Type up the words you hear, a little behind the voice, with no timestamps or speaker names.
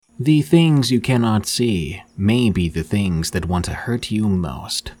The things you cannot see may be the things that want to hurt you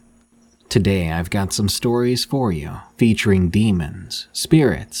most. Today I've got some stories for you featuring demons,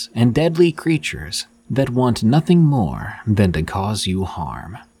 spirits, and deadly creatures that want nothing more than to cause you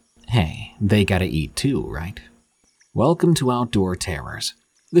harm. Hey, they gotta eat too, right? Welcome to Outdoor Terrors,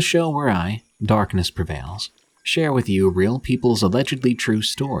 the show where I, Darkness Prevails, share with you real people's allegedly true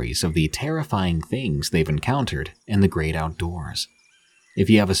stories of the terrifying things they've encountered in the great outdoors. If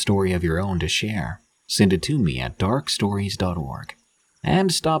you have a story of your own to share, send it to me at darkstories.org.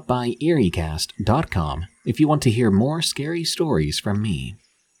 And stop by eeriecast.com if you want to hear more scary stories from me.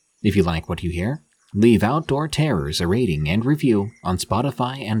 If you like what you hear, leave Outdoor Terrors a rating and review on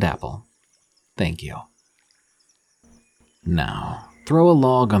Spotify and Apple. Thank you. Now, throw a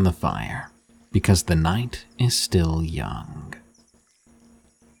log on the fire, because the night is still young.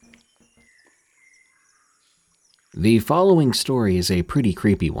 The following story is a pretty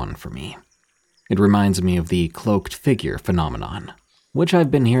creepy one for me. It reminds me of the cloaked figure phenomenon, which I've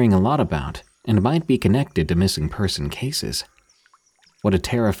been hearing a lot about and might be connected to missing person cases. What a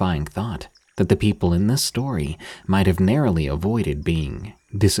terrifying thought that the people in this story might have narrowly avoided being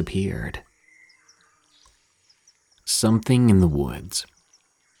disappeared. Something in the Woods.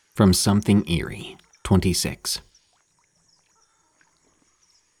 From Something Eerie, 26.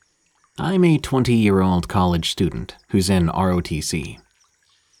 I'm a 20-year-old college student who's in ROTC.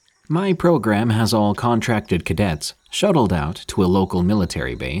 My program has all contracted cadets shuttled out to a local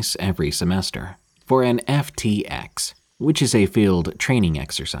military base every semester for an FTX, which is a field training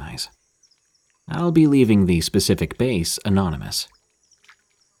exercise. I'll be leaving the specific base anonymous.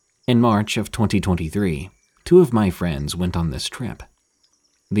 In March of 2023, two of my friends went on this trip.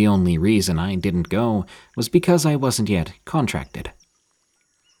 The only reason I didn't go was because I wasn't yet contracted.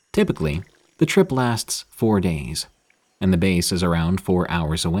 Typically, the trip lasts 4 days, and the base is around 4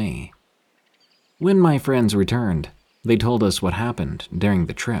 hours away. When my friends returned, they told us what happened during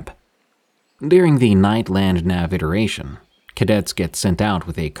the trip. During the night land nav iteration, cadets get sent out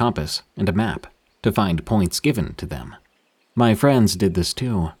with a compass and a map to find points given to them. My friends did this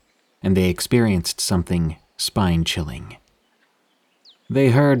too, and they experienced something spine-chilling.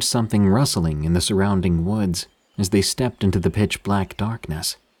 They heard something rustling in the surrounding woods as they stepped into the pitch-black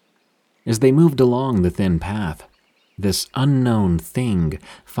darkness. As they moved along the thin path, this unknown thing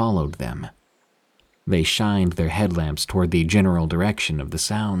followed them. They shined their headlamps toward the general direction of the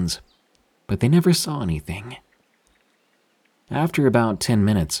sounds, but they never saw anything. After about 10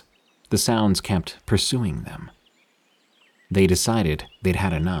 minutes, the sounds kept pursuing them. They decided they'd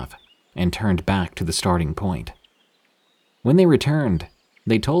had enough and turned back to the starting point. When they returned,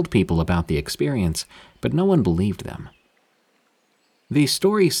 they told people about the experience, but no one believed them. The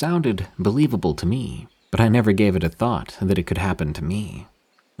story sounded believable to me, but I never gave it a thought that it could happen to me,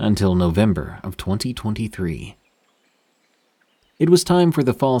 until November of 2023. It was time for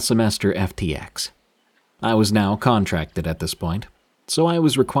the fall semester FTX. I was now contracted at this point, so I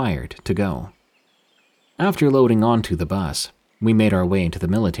was required to go. After loading onto the bus, we made our way to the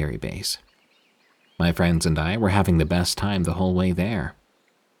military base. My friends and I were having the best time the whole way there.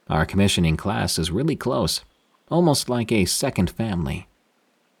 Our commissioning class is really close, almost like a second family.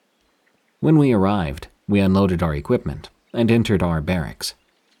 When we arrived, we unloaded our equipment and entered our barracks.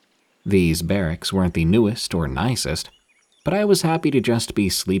 These barracks weren't the newest or nicest, but I was happy to just be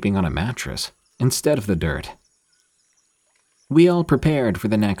sleeping on a mattress instead of the dirt. We all prepared for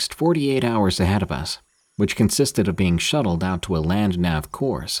the next 48 hours ahead of us, which consisted of being shuttled out to a land nav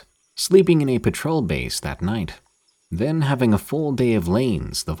course, sleeping in a patrol base that night, then having a full day of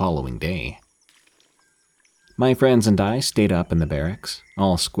lanes the following day. My friends and I stayed up in the barracks,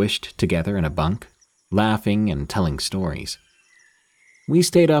 all squished together in a bunk, laughing and telling stories. We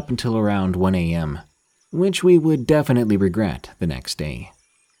stayed up until around 1 a.m., which we would definitely regret the next day.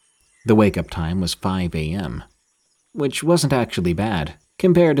 The wake-up time was 5 a.m., which wasn't actually bad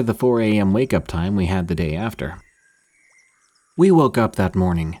compared to the 4 a.m. wake-up time we had the day after. We woke up that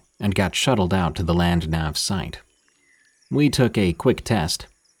morning and got shuttled out to the land nav site. We took a quick test.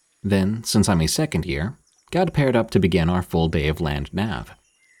 Then, since I'm a second year, got paired up to begin our full day of land nav.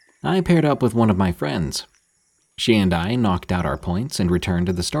 I paired up with one of my friends. She and I knocked out our points and returned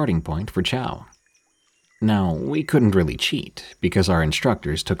to the starting point for chow. Now, we couldn't really cheat because our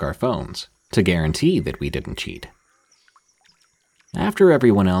instructors took our phones to guarantee that we didn't cheat. After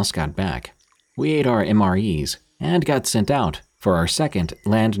everyone else got back, we ate our MREs and got sent out for our second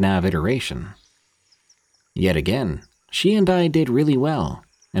land nav iteration. Yet again, she and I did really well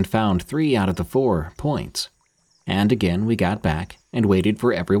and found 3 out of the 4 points. And again we got back and waited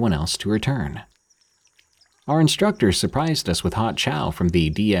for everyone else to return. our instructor surprised us with hot chow from the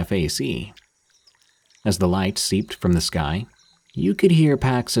DFAC. As the light seeped from the sky, you could hear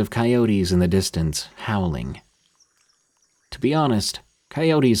packs of coyotes in the distance howling. To be honest,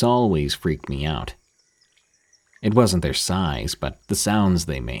 coyotes always freaked me out. It wasn't their size, but the sounds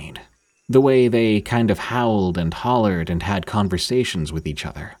they made. The way they kind of howled and hollered and had conversations with each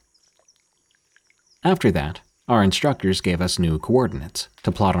other. After that, our instructors gave us new coordinates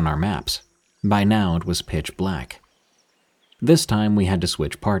to plot on our maps. By now it was pitch black. This time we had to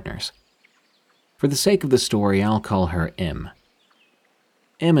switch partners. For the sake of the story, I'll call her M.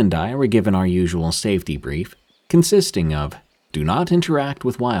 M and I were given our usual safety brief, consisting of do not interact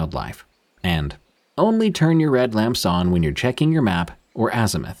with wildlife, and only turn your red lamps on when you're checking your map or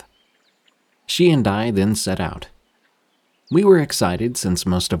azimuth. She and I then set out. We were excited since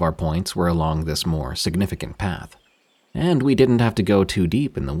most of our points were along this more significant path, and we didn't have to go too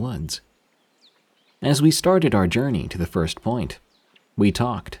deep in the woods. As we started our journey to the first point, we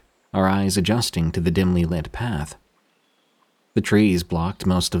talked, our eyes adjusting to the dimly lit path. The trees blocked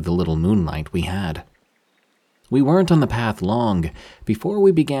most of the little moonlight we had. We weren't on the path long before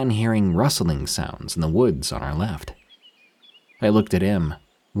we began hearing rustling sounds in the woods on our left. I looked at him,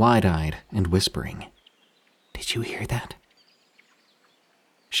 wide-eyed and whispering, "Did you hear that?"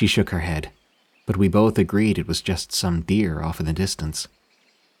 She shook her head, but we both agreed it was just some deer off in the distance.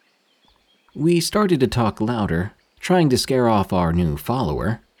 We started to talk louder, trying to scare off our new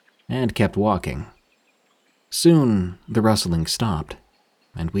follower, and kept walking. Soon, the rustling stopped,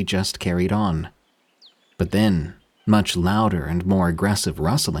 and we just carried on. But then, much louder and more aggressive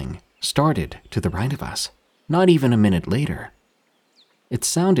rustling started to the right of us, not even a minute later. It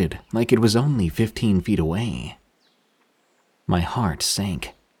sounded like it was only 15 feet away. My heart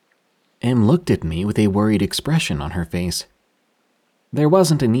sank. Em looked at me with a worried expression on her face. There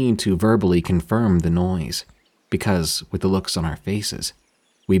wasn't a need to verbally confirm the noise, because with the looks on our faces,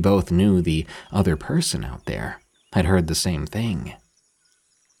 we both knew the other person out there had heard the same thing.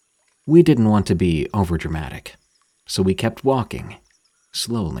 We didn't want to be overdramatic, so we kept walking,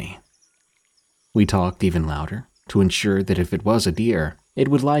 slowly. We talked even louder to ensure that if it was a deer, it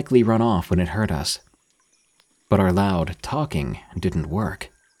would likely run off when it heard us. But our loud talking didn't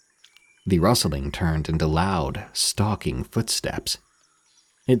work. The rustling turned into loud, stalking footsteps.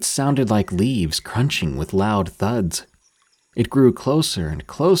 It sounded like leaves crunching with loud thuds. It grew closer and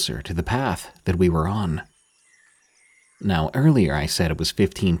closer to the path that we were on. Now, earlier I said it was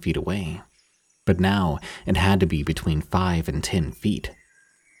 15 feet away, but now it had to be between 5 and 10 feet.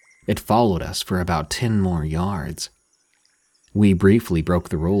 It followed us for about 10 more yards. We briefly broke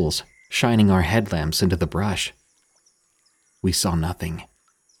the rules, shining our headlamps into the brush. We saw nothing.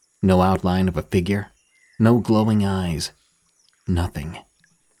 No outline of a figure, no glowing eyes, nothing.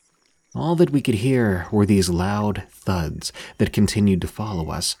 All that we could hear were these loud thuds that continued to follow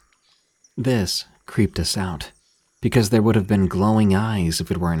us. This creeped us out, because there would have been glowing eyes if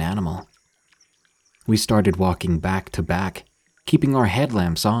it were an animal. We started walking back to back, keeping our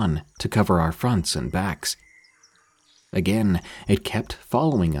headlamps on to cover our fronts and backs. Again, it kept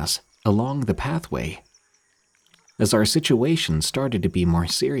following us along the pathway. As our situation started to be more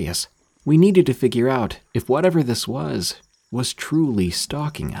serious, we needed to figure out if whatever this was truly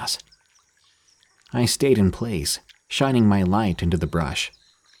stalking us. I stayed in place, shining my light into the brush,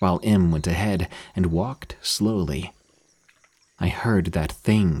 while Em went ahead and walked slowly. I heard that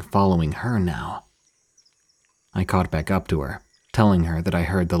thing following her now. I caught back up to her, telling her that I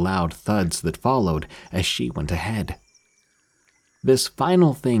heard the loud thuds that followed as she went ahead. This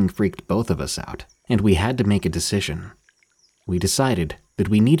final thing freaked both of us out, and we had to make a decision. We decided that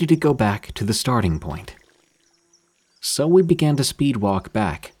we needed to go back to the starting point. So we began to speed walk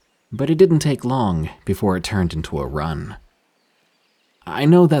back, but it didn't take long before it turned into a run. I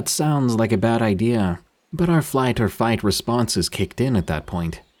know that sounds like a bad idea, but our flight or fight responses kicked in at that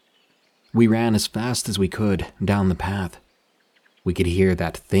point. We ran as fast as we could down the path. We could hear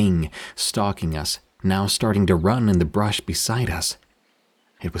that thing stalking us, now starting to run in the brush beside us.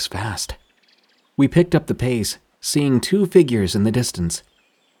 It was fast. We picked up the pace, seeing 2 figures in the distance.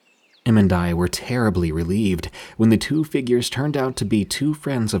 Em and I were terribly relieved when the 2 figures turned out to be 2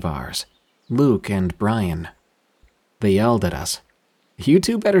 friends of ours, Luke and Brian. They yelled at us, "You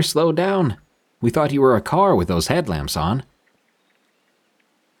two better slow down. We thought you were a car with those headlamps on."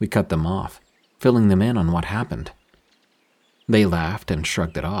 We cut them off, filling them in on what happened. They laughed and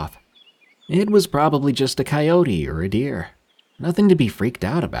shrugged it off. It was probably just a coyote or a deer. Nothing to be freaked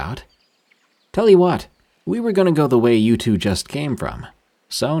out about. Tell you what, we were going to go the way you two just came from.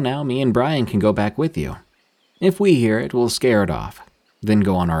 So now me and Brian can go back with you. If we hear it, we'll scare it off, then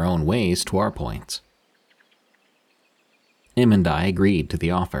go on our own ways to our points. Em and I agreed to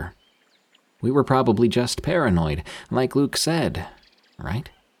the offer. We were probably just paranoid, like Luke said, right?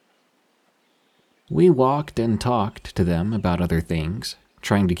 We walked and talked to them about other things,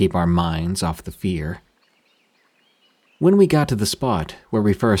 trying to keep our minds off the fear. When we got to the spot where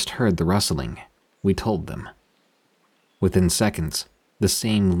we first heard the rustling, we told them. Within seconds, the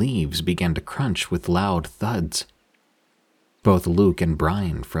same leaves began to crunch with loud thuds. Both Luke and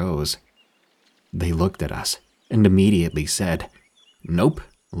Brian froze. They looked at us and immediately said, "Nope,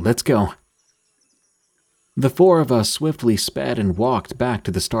 let's go." The four of us swiftly sped and walked back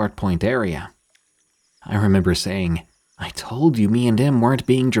to the start point area. I remember saying, "I told you me and him weren't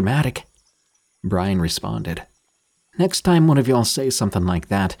being dramatic." Brian responded, "Next time one of y'all say something like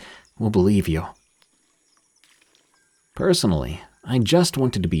that, we'll believe you." Personally, I just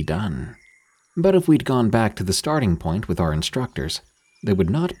wanted to be done. But if we'd gone back to the starting point with our instructors, they would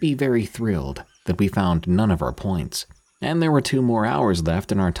not be very thrilled that we found none of our points, and there were 2 more hours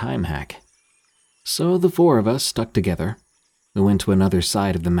left in our time hack. So the four of us stuck together. We went to another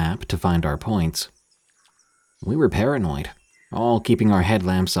side of the map to find our points. We were paranoid, all keeping our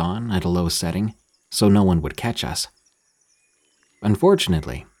headlamps on at a low setting so no one would catch us.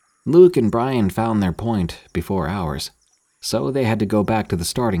 Unfortunately, Luke and Brian found their point before ours, so they had to go back to the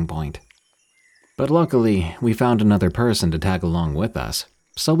starting point. But luckily, we found another person to tag along with us,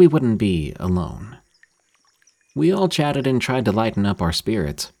 so we wouldn't be alone. We all chatted and tried to lighten up our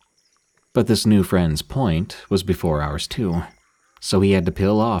spirits. But this new friend's point was before ours too, so he had to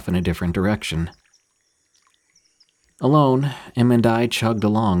peel off in a different direction. Alone, Em and I chugged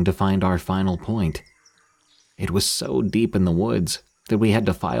along to find our final point. It was so deep in the woods that we had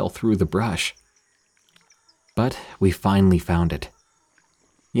to file through the brush. But we finally found it.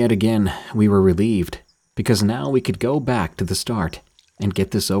 Yet again, we were relieved, because now we could go back to the start and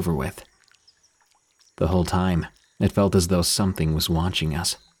get this over with. The whole time, it felt as though something was watching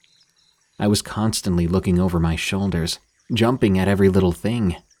us. I was constantly looking over my shoulders, jumping at every little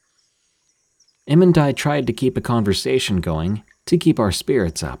thing. Em and I tried to keep a conversation going to keep our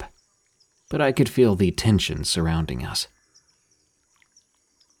spirits up, but I could feel the tension surrounding us.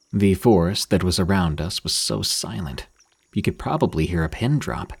 The forest that was around us was so silent, you could probably hear a pin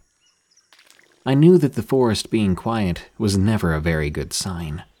drop. I knew that the forest being quiet was never a very good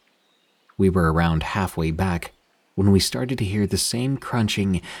sign. We were around halfway back when we started to hear the same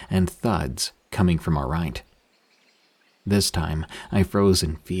crunching and thuds coming from our right. This time, I froze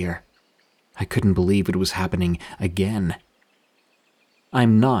in fear. I couldn't believe it was happening again.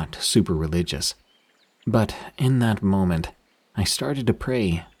 I'm not super religious, but in that moment, I started to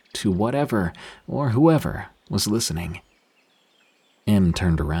pray to whatever or whoever was listening. Em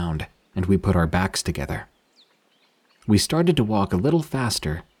turned around, and we put our backs together. We started to walk a little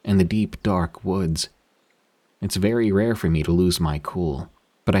faster in the deep, dark woods. It's very rare for me to lose my cool,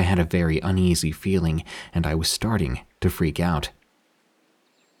 but I had a very uneasy feeling, and I was starting to freak out.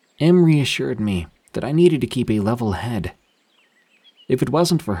 Em reassured me that I needed to keep a level head. If it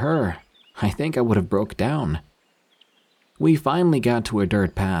wasn't for her, I think I would have broke down. We finally got to a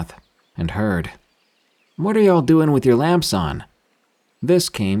dirt path and heard, "What are y'all doing with your lamps on?" This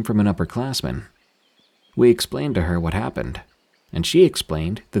came from an upperclassman. We explained to her what happened, and she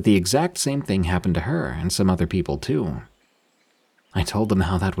explained that the exact same thing happened to her and some other people too. I told them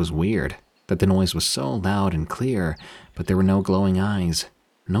how that was weird, that the noise was so loud and clear, but there were no glowing eyes,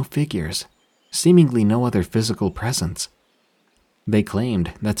 no figures, seemingly no other physical presence. They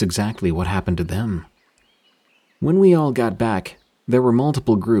claimed that's exactly what happened to them. When we all got back, there were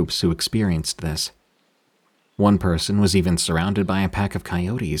multiple groups who experienced this. One person was even surrounded by a pack of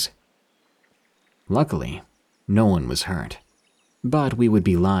coyotes. Luckily, no one was hurt. But we would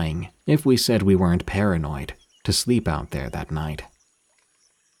be lying if we said we weren't paranoid to sleep out there that night.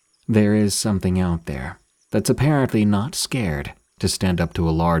 There is something out there that's apparently not scared to stand up to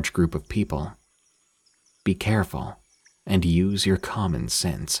a large group of people. Be careful and use your common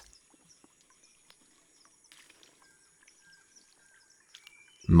sense.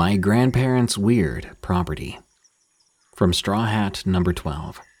 My grandparents' weird property. From Straw Hat number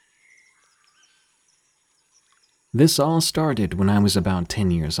 12. This all started when I was about 10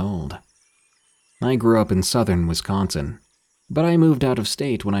 years old. I grew up in southern Wisconsin, but I moved out of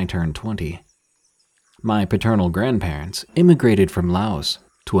state when I turned 20. My paternal grandparents immigrated from Laos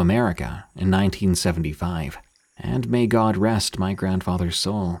to America in 1975, and may God rest my grandfather's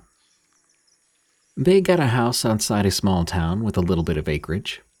soul. They got a house outside a small town with a little bit of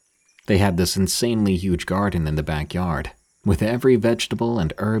acreage. They had this insanely huge garden in the backyard, with every vegetable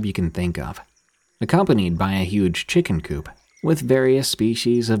and herb you can think of, accompanied by a huge chicken coop with various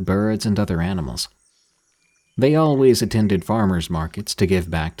species of birds and other animals. They always attended farmers markets to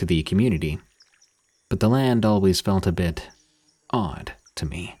give back to the community, but the land always felt a bit odd to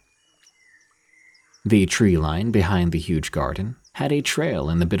me. The tree line behind the huge garden had a trail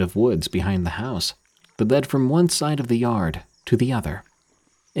in the bit of woods behind the house that led from one side of the yard to the other.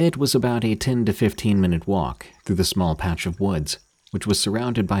 It was about a 10 to 15-minute walk through the small patch of woods, which was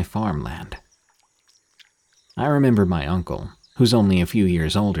surrounded by farmland. I remember my uncle, who's only a few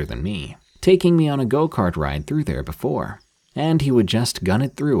years older than me, taking me on a go-kart ride through there before, and he would just gun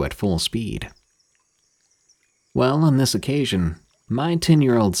it through at full speed. Well, on this occasion, my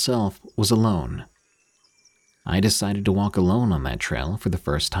 10-year-old self was alone. I decided to walk alone on that trail for the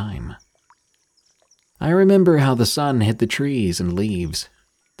first time. I remember how the sun hit the trees and leaves,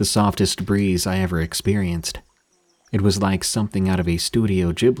 the softest breeze I ever experienced. It was like something out of a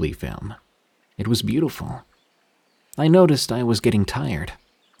Studio Ghibli film. It was beautiful. I noticed I was getting tired,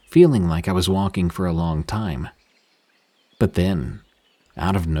 feeling like I was walking for a long time. But then,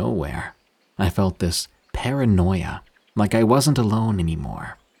 out of nowhere, I felt this paranoia, like I wasn't alone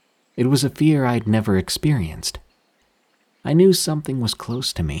anymore. It was a fear I'd never experienced. I knew something was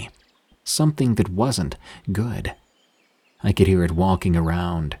close to me, something that wasn't good. I could hear it walking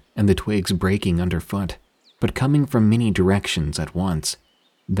around and the twigs breaking underfoot, but coming from many directions at once,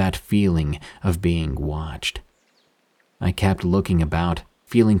 that feeling of being watched. I kept looking about,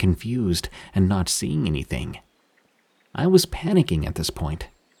 feeling confused and not seeing anything. I was panicking at this point.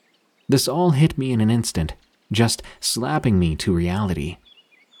 This all hit me in an instant, just slapping me to reality.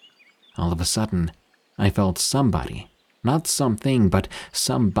 All of a sudden, I felt somebody, not something, but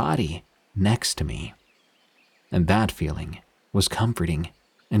somebody next to me. And that feeling was comforting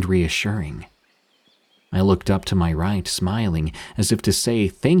and reassuring. I looked up to my right, smiling as if to say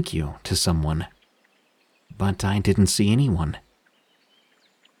thank you to someone. But I didn't see anyone.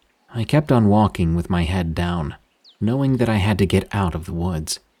 I kept on walking with my head down, knowing that I had to get out of the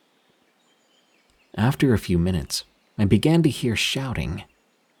woods. After a few minutes, I began to hear shouting.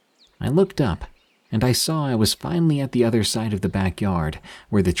 I looked up, and I saw I was finally at the other side of the backyard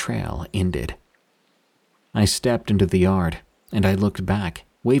where the trail ended. I stepped into the yard, and I looked back,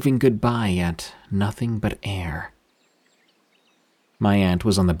 waving goodbye at nothing but air. My aunt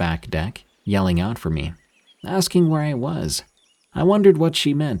was on the back deck, yelling out for me, asking where I was. I wondered what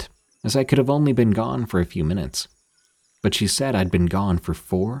she meant, as I could have only been gone for a few minutes. But she said I'd been gone for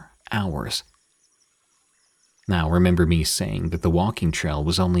 4 hours. Now, remember me saying that the walking trail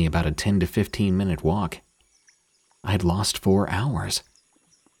was only about a 10 to 15-minute walk. I'd lost 4 hours.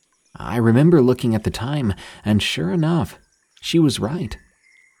 I remember looking at the time, and sure enough, she was right.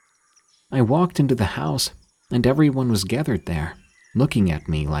 I walked into the house, and everyone was gathered there, looking at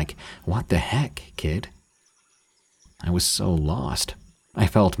me like, "What the heck, kid?" I was so lost. I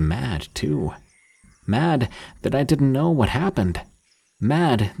felt mad, too. Mad that I didn't know what happened.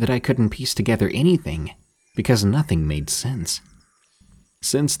 Mad that I couldn't piece together anything, because nothing made sense.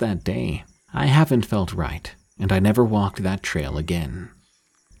 Since that day, I haven't felt right, and I never walked that trail again.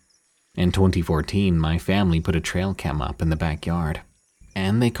 In 2014, my family put a trail cam up in the backyard,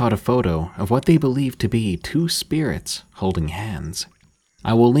 and they caught a photo of what they believed to be 2 spirits holding hands.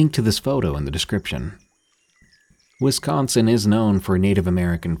 I will link to this photo in the description. Wisconsin is known for Native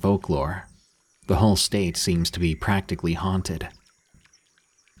American folklore. The whole state seems to be practically haunted.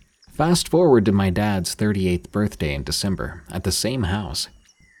 Fast forward to my dad's 38th birthday in December at the same house.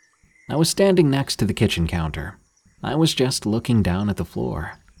 I was standing next to the kitchen counter. I was just looking down at the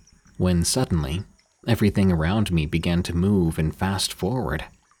floor, when suddenly, everything around me began to move and fast forward.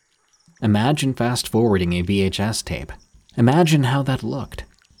 Imagine fast forwarding a VHS tape. Imagine how that looked.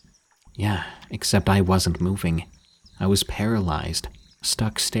 Yeah, except I wasn't moving. I was paralyzed,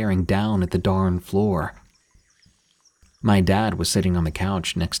 stuck staring down at the darn floor. My dad was sitting on the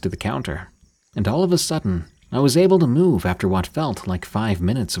couch next to the counter, and all of a sudden, I was able to move after what felt like 5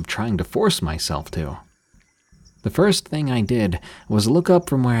 minutes of trying to force myself to. The first thing I did was look up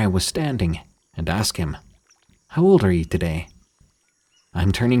from where I was standing and ask him, "How old are you today?"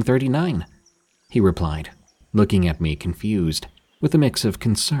 "I'm turning 39, he replied, looking at me confused, with a mix of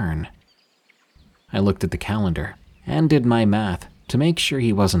concern. I looked at the calendar and did my math to make sure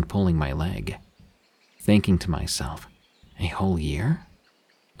he wasn't pulling my leg, thinking to myself, a whole year?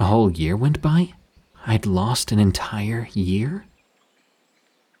 A whole year went by? I'd lost an entire year?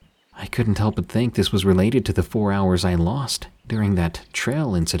 I couldn't help but think this was related to the 4 hours I lost during that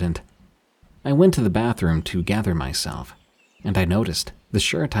trail incident. I went to the bathroom to gather myself, and I noticed the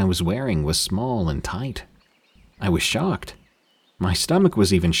shirt I was wearing was small and tight. I was shocked. My stomach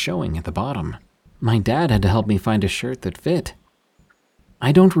was even showing at the bottom. My dad had to help me find a shirt that fit.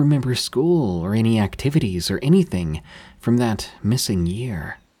 I don't remember school or any activities or anything from that missing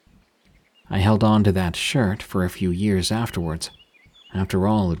year. I held on to that shirt for a few years afterwards. After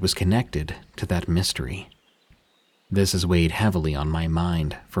all, it was connected to that mystery. This has weighed heavily on my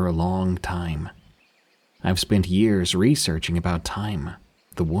mind for a long time. I've spent years researching about time,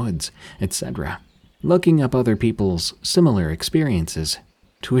 the woods, etc., looking up other people's similar experiences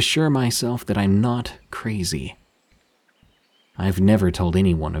to assure myself that I'm not crazy. I've never told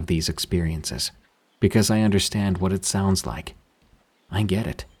anyone of these experiences because I understand what it sounds like. I get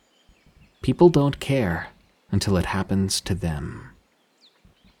it. People don't care until it happens to them.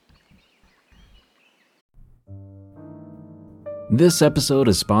 This episode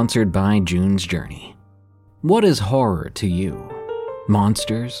is sponsored by June's Journey. What is horror to you?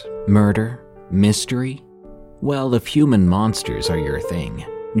 Monsters? Murder? Mystery? Well, if human monsters are your thing,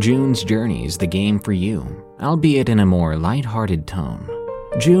 June's Journey is the game for you, albeit in a more lighthearted tone.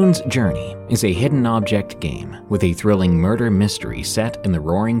 June's Journey is a hidden object game with a thrilling murder mystery set in the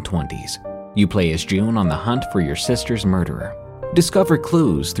Roaring '20s. You play as June on the hunt for your sister's murderer. Discover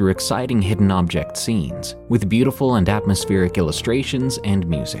clues through exciting hidden object scenes with beautiful and atmospheric illustrations and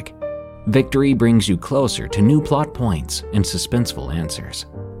music. Victory brings you closer to new plot points and suspenseful answers.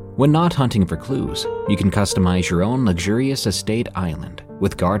 When not hunting for clues, you can customize your own luxurious estate island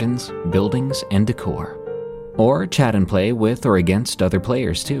with gardens, buildings, and decor. Or chat and play with or against other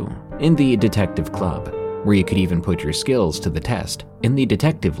players too, in the Detective Club, where you could even put your skills to the test in the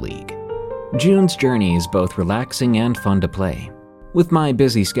Detective League. June's Journey is both relaxing and fun to play. With my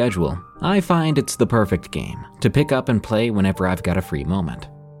busy schedule, I find it's the perfect game to pick up and play whenever I've got a free moment.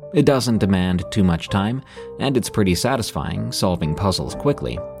 It doesn't demand too much time, and it's pretty satisfying solving puzzles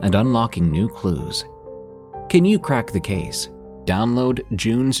quickly and unlocking new clues. Can you crack the case? Download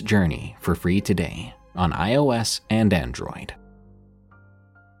June's Journey for free today on iOS and Android.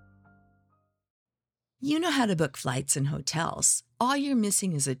 You know how to book flights and hotels. All you're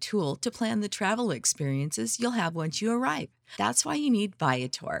missing is a tool to plan the travel experiences you'll have once you arrive. That's why you need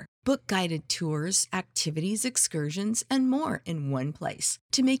Viator. Book guided tours, activities, excursions, and more in one place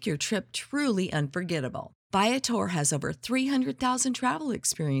to make your trip truly unforgettable. Viator has over 300,000 travel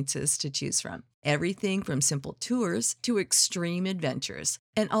experiences to choose from. Everything from simple tours to extreme adventures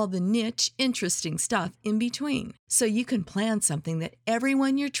and all the niche, interesting stuff in between. So you can plan something that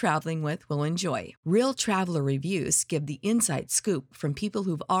everyone you're traveling with will enjoy. Real traveler reviews give the inside scoop from people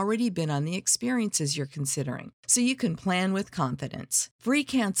who've already been on the experiences you're considering. So you can plan with confidence. Free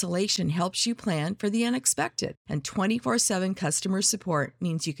cancellation helps you plan for the unexpected. And 24/7 customer support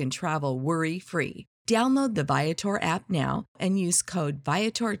means you can travel worry-free. Download the Viator app now and use code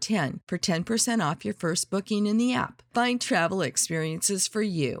Viator10 for 10% off your first booking in the app. Find travel experiences for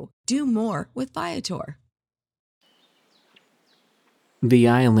you. Do more with Viator. The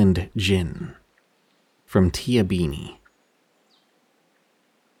Island Jinn, from Tia Beanie.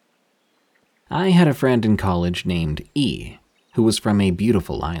 I had a friend in college named E, who was from a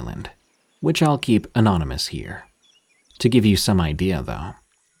beautiful island, which I'll keep anonymous here. To give you some idea, though,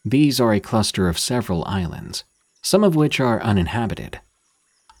 these are a cluster of several islands, some of which are uninhabited.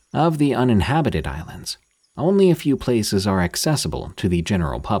 Of the uninhabited islands, only a few places are accessible to the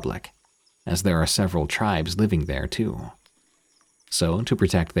general public, as there are several tribes living there too. So, to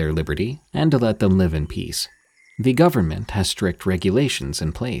protect their liberty and to let them live in peace, the government has strict regulations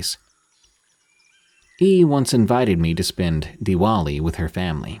in place. E once invited me to spend Diwali with her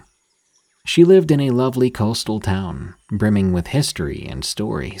family. She lived in a lovely coastal town, brimming with history and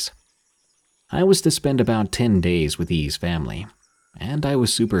stories. I was to spend about 10 days with E's family, and I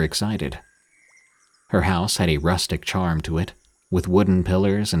was super excited. Her house had a rustic charm to it, with wooden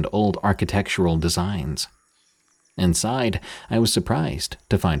pillars and old architectural designs. Inside, I was surprised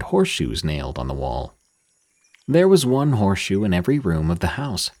to find horseshoes nailed on the wall. There was one horseshoe in every room of the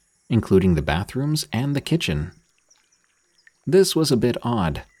house, including the bathrooms and the kitchen. This was a bit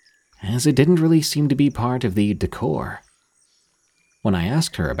odd, as it didn't really seem to be part of the decor. When I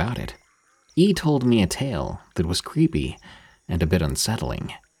asked her about it, E told me a tale that was creepy and a bit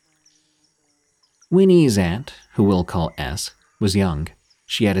unsettling. When E's aunt, who we'll call S, was young,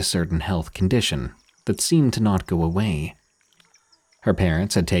 she had a certain health condition that seemed to not go away. Her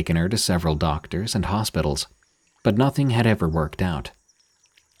parents had taken her to several doctors and hospitals, but nothing had ever worked out.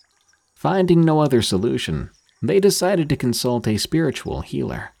 Finding no other solution, they decided to consult a spiritual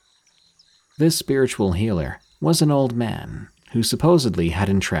healer. This spiritual healer was an old man who supposedly had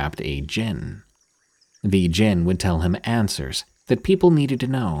entrapped a jinn. The jinn would tell him answers that people needed to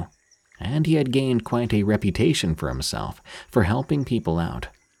know, and he had gained quite a reputation for himself for helping people out.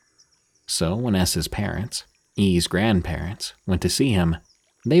 So when S's parents, E's grandparents, went to see him,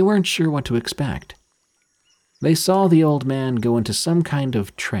 They weren't sure what to expect. They saw the old man go into some kind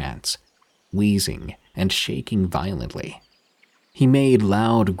of trance, wheezing and shaking violently. He made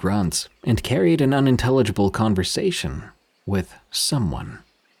loud grunts and carried an unintelligible conversation with someone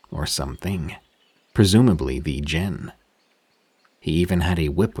or something, presumably the jinn. He even had a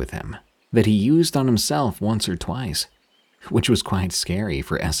whip with him that he used on himself once or twice, which was quite scary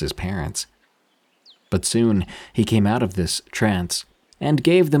for S's parents. But soon he came out of this trance and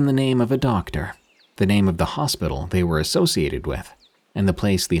gave them the name of a doctor, the name of the hospital they were associated with, and the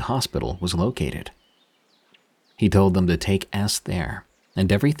place the hospital was located. He told them to take S there,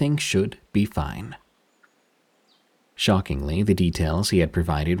 and everything should be fine. Shockingly, the details he had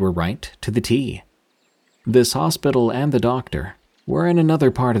provided were right to the T. This hospital and the doctor were in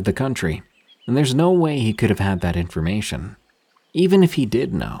another part of the country, and there's no way he could have had that information. Even if he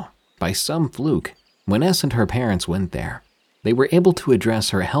did know, by some fluke, when S and her parents went there, they were able to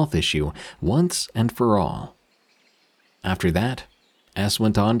address her health issue once and for all. After that, S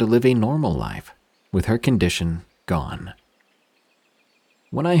went on to live a normal life, with her condition gone.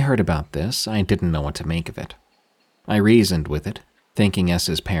 When I heard about this, I didn't know what to make of it. I reasoned with it, thinking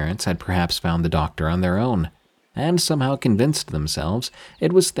S's parents had perhaps found the doctor on their own, and somehow convinced themselves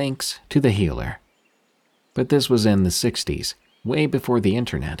it was thanks to the healer. But this was in the 60s, way before the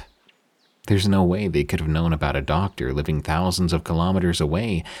internet. There's no way they could have known about a doctor living thousands of kilometers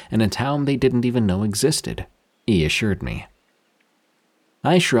away in a town they didn't even know existed, he assured me.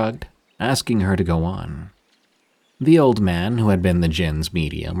 I shrugged, asking her to go on. The old man, who had been the jinn's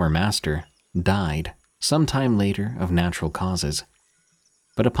medium or master, died sometime later of natural causes.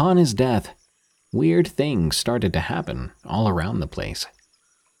 But upon his death, weird things started to happen all around the place.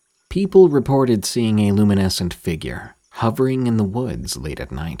 People reported seeing a luminescent figure hovering in the woods late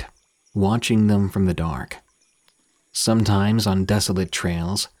at night, watching them from the dark. Sometimes on desolate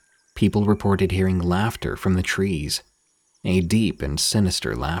trails, people reported hearing laughter from the trees, a deep and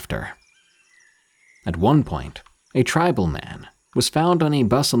sinister laughter. At one point, a tribal man was found on a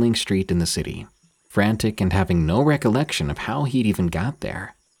bustling street in the city, frantic and having no recollection of how he'd even got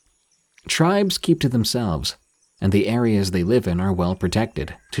there. Tribes keep to themselves, and the areas they live in are well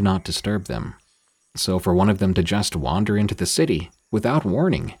protected to not disturb them. So for one of them to just wander into the city without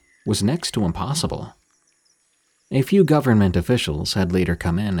warning was next to impossible. A few government officials had later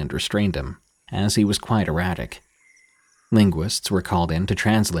come in and restrained him, as he was quite erratic. Linguists were called in to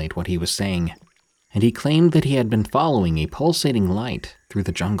translate what he was saying, and he claimed that he had been following a pulsating light through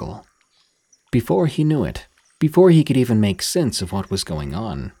the jungle. Before he knew it, before he could even make sense of what was going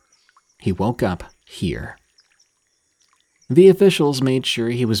on, he woke up here. The officials made sure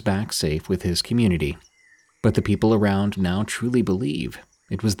he was back safe with his community, but the people around now truly believe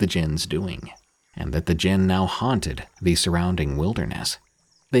it was the jinn's doing, and that the jinn now haunted the surrounding wilderness.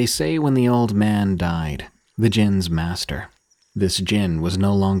 They say when the old man died, the jinn's master, this jinn was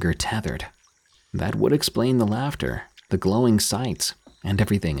no longer tethered. That would explain the laughter, the glowing sights, and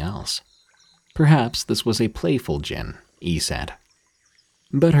everything else. Perhaps this was a playful jinn, E said.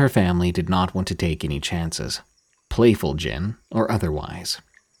 But her family did not want to take any chances, playful jinn or otherwise.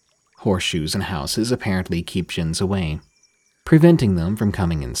 Horseshoes and houses apparently keep jinns away, preventing them from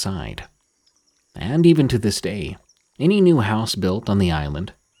coming inside. And even to this day, any new house built on the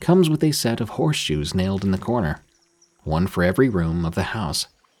island comes with a set of horseshoes nailed in the corner, one for every room of the house.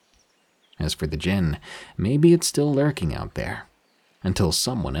 As for the jinn, maybe it's still lurking out there, until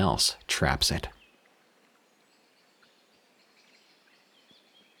someone else traps it.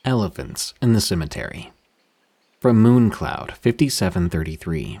 Elephants in the Cemetery. From Mooncloud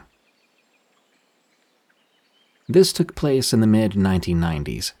 5733. This took place in the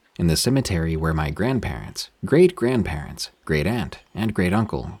mid-1990s, in the cemetery where my grandparents, great-grandparents, great-aunt, and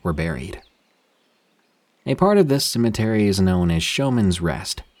great-uncle were buried. A part of this cemetery is known as Showman's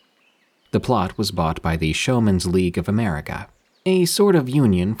Rest. The plot was bought by the Showman's League of America, a sort of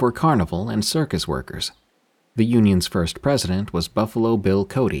union for carnival and circus workers. The union's first president was Buffalo Bill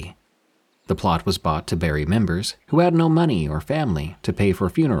Cody. The plot was bought to bury members who had no money or family to pay for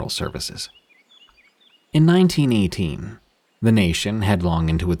funeral services. In 1918, the nation, headlong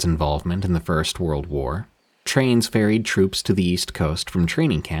into its involvement in the First World War, trains ferried troops to the East Coast from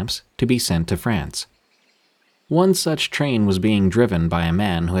training camps to be sent to France. One such train was being driven by a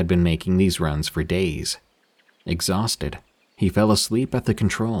man who had been making these runs for days. Exhausted, he fell asleep at the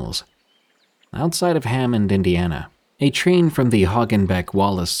controls. Outside of Hammond, Indiana, a train from the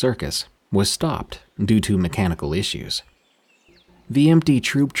Hagenbeck-Wallace Circus was stopped due to mechanical issues. The empty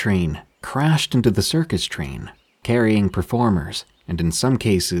troop train crashed into the circus train, carrying performers and, in some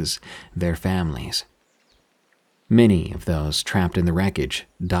cases, their families. Many of those trapped in the wreckage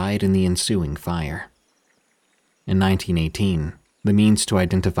died in the ensuing fire. In 1918, the means to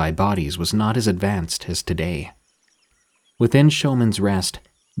identify bodies was not as advanced as today. Within Showman's Rest,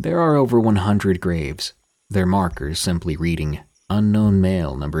 there are over 100 graves, their markers simply reading unknown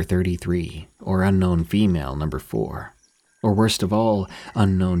male number 33 or unknown female number 4, or worst of all,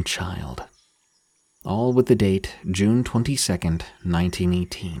 unknown child. All with the date June 22nd,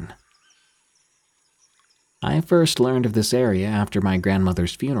 1918. I first learned of this area after my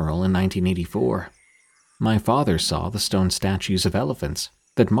grandmother's funeral in 1984. My father saw the stone statues of elephants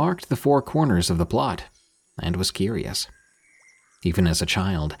that marked the four corners of the plot and was curious. Even as a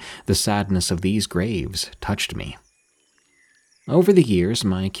child, the sadness of these graves touched me. Over the years,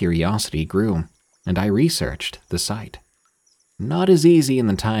 my curiosity grew, and I researched the site. Not as easy in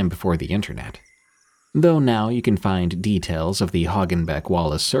the time before the internet, though now you can find details of the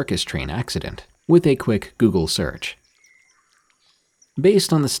Hagenbeck-Wallace circus train accident with a quick Google search.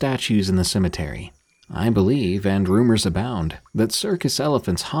 Based on the statues in the cemetery, I believe, and rumors abound, that circus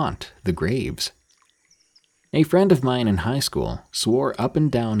elephants haunt the graves. A friend of mine in high school swore up and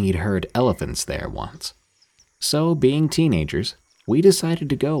down he'd heard elephants there once. So, being teenagers, we decided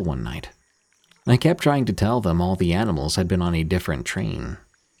to go one night. I kept trying to tell them all the animals had been on a different train,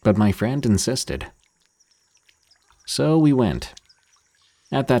 but my friend insisted. So we went.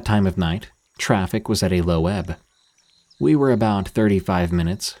 At that time of night, traffic was at a low ebb. We were about 35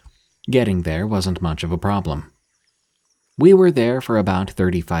 minutes. Getting there wasn't much of a problem. We were there for about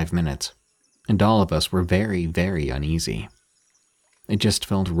 35 minutes, and all of us were very, very uneasy. It just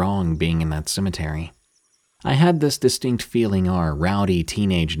felt wrong being in that cemetery. I had this distinct feeling our rowdy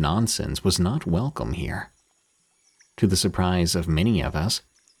teenage nonsense was not welcome here. To the surprise of many of us,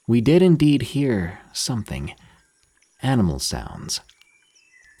 we did indeed hear something. Animal sounds.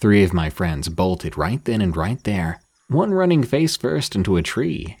 3 of my friends bolted right then and right there, one running face first into a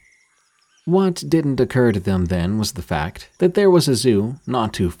tree. What didn't occur to them then was the fact that there was a zoo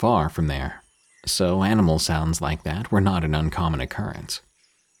not too far from there, so animal sounds like that were not an uncommon occurrence.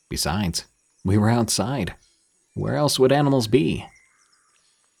 Besides, we were outside. Where else would animals be?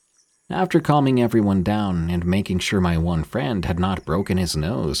 After calming everyone down and making sure my one friend had not broken his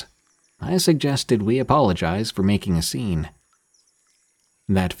nose, I suggested we apologize for making a scene.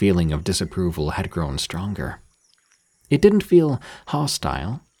 That feeling of disapproval had grown stronger. It didn't feel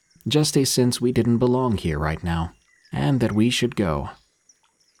hostile, just a sense we didn't belong here right now, and that we should go.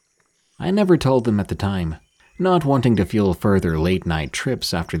 I never told them at the time, not wanting to fuel further late-night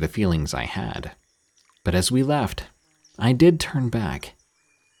trips after the feelings I had. But as we left, I did turn back.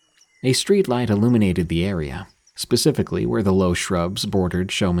 A streetlight illuminated the area, specifically where the low shrubs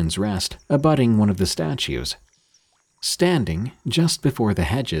bordered Showman's Rest, abutting one of the statues. Standing just before the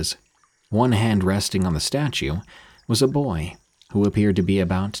hedges, one hand resting on the statue, was a boy who appeared to be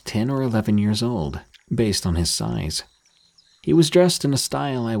about 10 or 11 years old, based on his size. He was dressed in a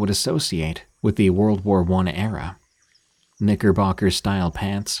style I would associate with the World War I era. Knickerbocker-style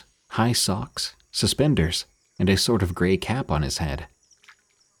pants, high socks, suspenders, and a sort of gray cap on his head.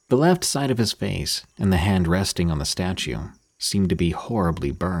 The left side of his face and the hand resting on the statue seemed to be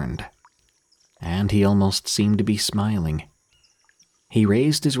horribly burned, and he almost seemed to be smiling. He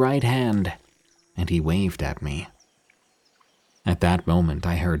raised his right hand, and he waved at me. At that moment,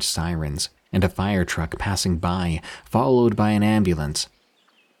 I heard sirens and a fire truck passing by, followed by an ambulance.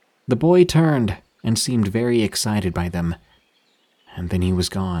 The boy turned and seemed very excited by them, and then he was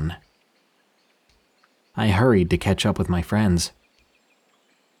gone. I hurried to catch up with my friends.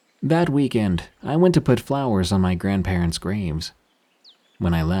 That weekend, I went to put flowers on my grandparents' graves.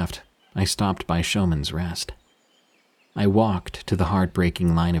 When I left, I stopped by Showman's Rest. I walked to the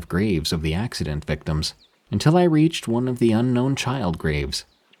heartbreaking line of graves of the accident victims until I reached one of the unknown child graves.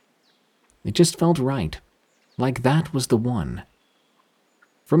 It just felt right, like that was the one.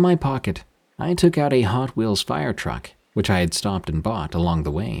 From my pocket, I took out a Hot Wheels fire truck, which I had stopped and bought along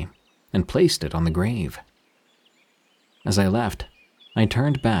the way, and placed it on the grave. As I left, I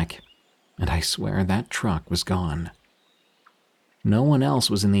turned back, and I swear that truck was gone. No one else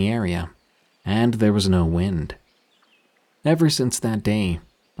was in the area, and there was no wind. Ever since that day,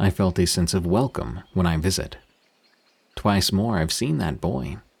 I felt a sense of welcome when I visit. Twice more I've seen that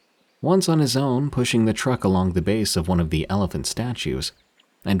boy, once on his own pushing the truck along the base of one of the elephant statues,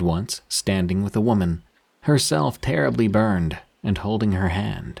 and once standing with a woman, herself terribly burned and holding her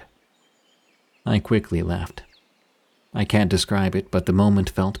hand. I quickly left. I can't describe it, but the moment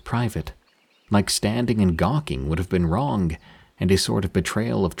felt private, like standing and gawking would have been wrong and a sort of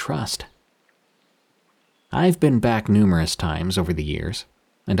betrayal of trust. I've been back numerous times over the years,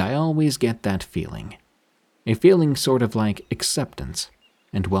 and I always get that feeling. a feeling sort of like acceptance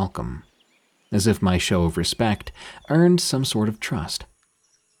and welcome, as if my show of respect earned some sort of trust.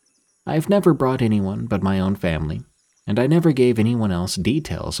 I've never brought anyone but my own family, and I never gave anyone else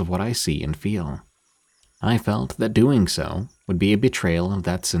details of what I see and feel. I felt that doing so would be a betrayal of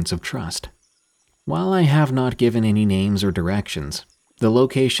that sense of trust. While I have not given any names or directions, the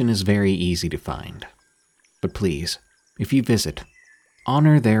location is very easy to find. But please, if you visit,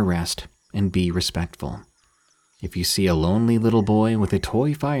 honor their rest and be respectful. If you see a lonely little boy with a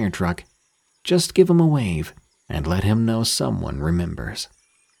toy fire truck, just give him a wave and let him know someone remembers.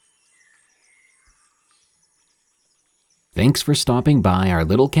 Thanks for stopping by our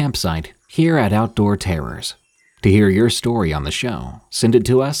little campsite here at Outdoor Terrors. To hear your story on the show, send it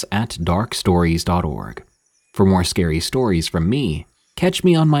to us at darkstories.org. For more scary stories from me, catch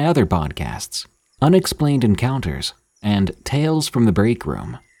me on my other podcasts, Unexplained Encounters and Tales from the Break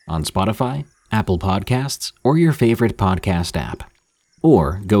Room, on Spotify, Apple Podcasts, or your favorite podcast app.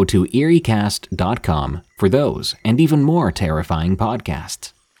 Or go to eeriecast.com for those and even more terrifying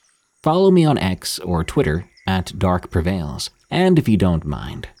podcasts. Follow me on X or Twitter at Dark Prevails, and if you don't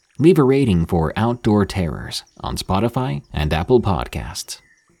mind, leave a rating for Outdoor Terrors on Spotify and Apple Podcasts.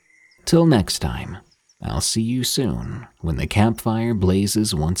 Till next time, I'll see you soon when the campfire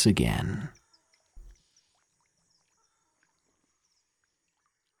blazes once again.